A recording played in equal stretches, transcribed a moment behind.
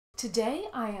Today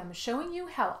I am showing you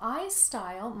how I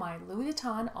style my Louis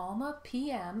Vuitton Alma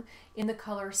PM in the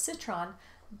color Citron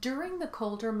during the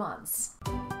colder months.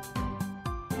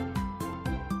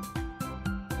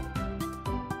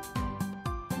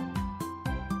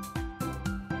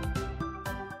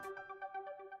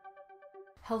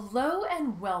 Hello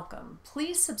and welcome.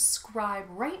 Please subscribe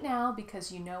right now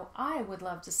because you know I would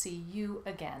love to see you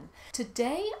again.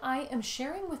 Today I am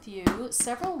sharing with you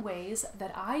several ways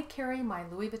that I carry my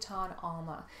Louis Vuitton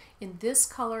Alma in this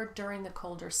color during the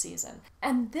colder season.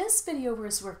 And this video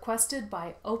was requested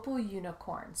by Opal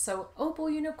Unicorn. So Opal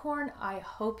Unicorn, I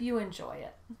hope you enjoy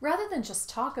it. Rather than just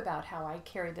talk about how I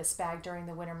carry this bag during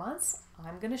the winter months,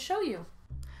 I'm going to show you.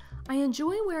 I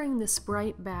enjoy wearing this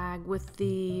bright bag with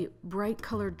the bright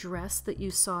colored dress that you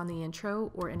saw in the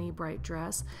intro, or any bright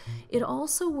dress. It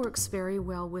also works very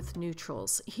well with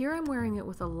neutrals. Here I'm wearing it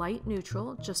with a light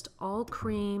neutral, just all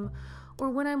cream,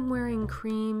 or when I'm wearing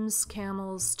creams,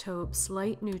 camels, taupes,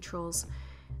 light neutrals,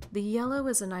 the yellow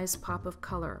is a nice pop of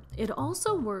color. It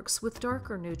also works with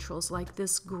darker neutrals like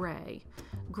this gray.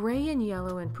 Gray and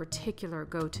yellow in particular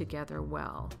go together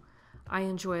well. I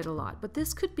enjoy it a lot, but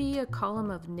this could be a column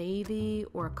of navy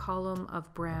or a column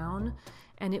of brown,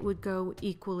 and it would go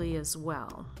equally as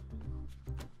well.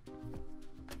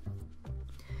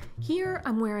 Here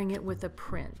I'm wearing it with a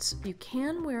print. You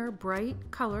can wear bright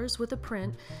colors with a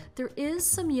print. There is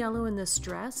some yellow in this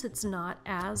dress. It's not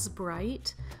as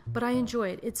bright, but I enjoy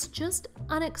it. It's just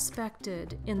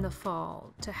unexpected in the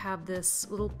fall to have this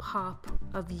little pop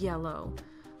of yellow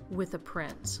with a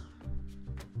print.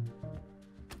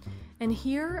 And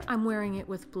here I'm wearing it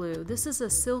with blue. This is a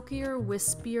silkier,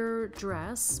 wispier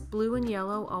dress. Blue and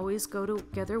yellow always go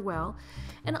together well.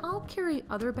 And I'll carry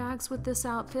other bags with this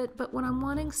outfit, but when I'm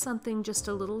wanting something just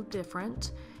a little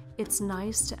different, it's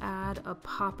nice to add a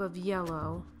pop of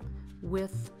yellow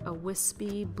with a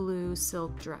wispy blue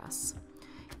silk dress.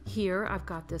 Here I've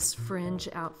got this fringe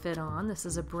outfit on. This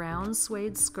is a brown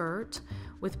suede skirt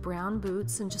with brown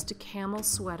boots and just a camel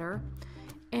sweater.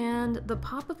 And the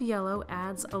pop of yellow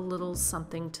adds a little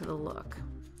something to the look.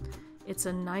 It's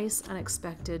a nice,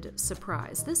 unexpected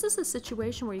surprise. This is a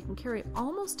situation where you can carry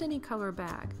almost any color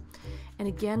bag. And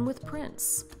again with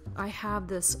prints. I have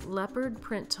this leopard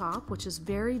print top, which is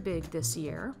very big this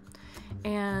year.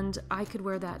 And I could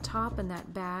wear that top and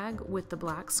that bag with the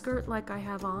black skirt like I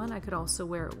have on. I could also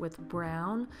wear it with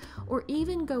brown, or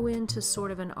even go into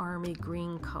sort of an army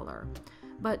green color.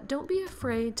 But don't be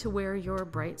afraid to wear your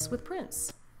brights with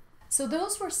prints. So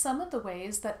those were some of the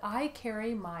ways that I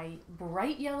carry my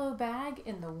bright yellow bag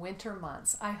in the winter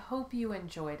months. I hope you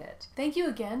enjoyed it. Thank you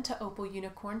again to Opal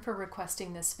Unicorn for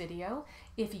requesting this video.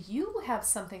 If you have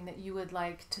something that you would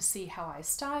like to see how I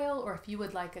style, or if you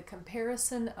would like a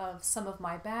comparison of some of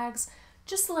my bags,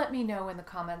 just let me know in the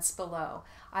comments below.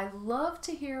 I love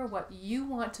to hear what you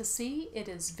want to see. It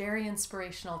is very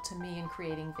inspirational to me in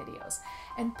creating videos.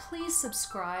 And please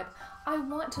subscribe. I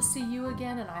want to see you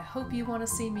again, and I hope you want to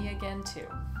see me again too.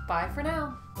 Bye for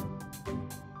now.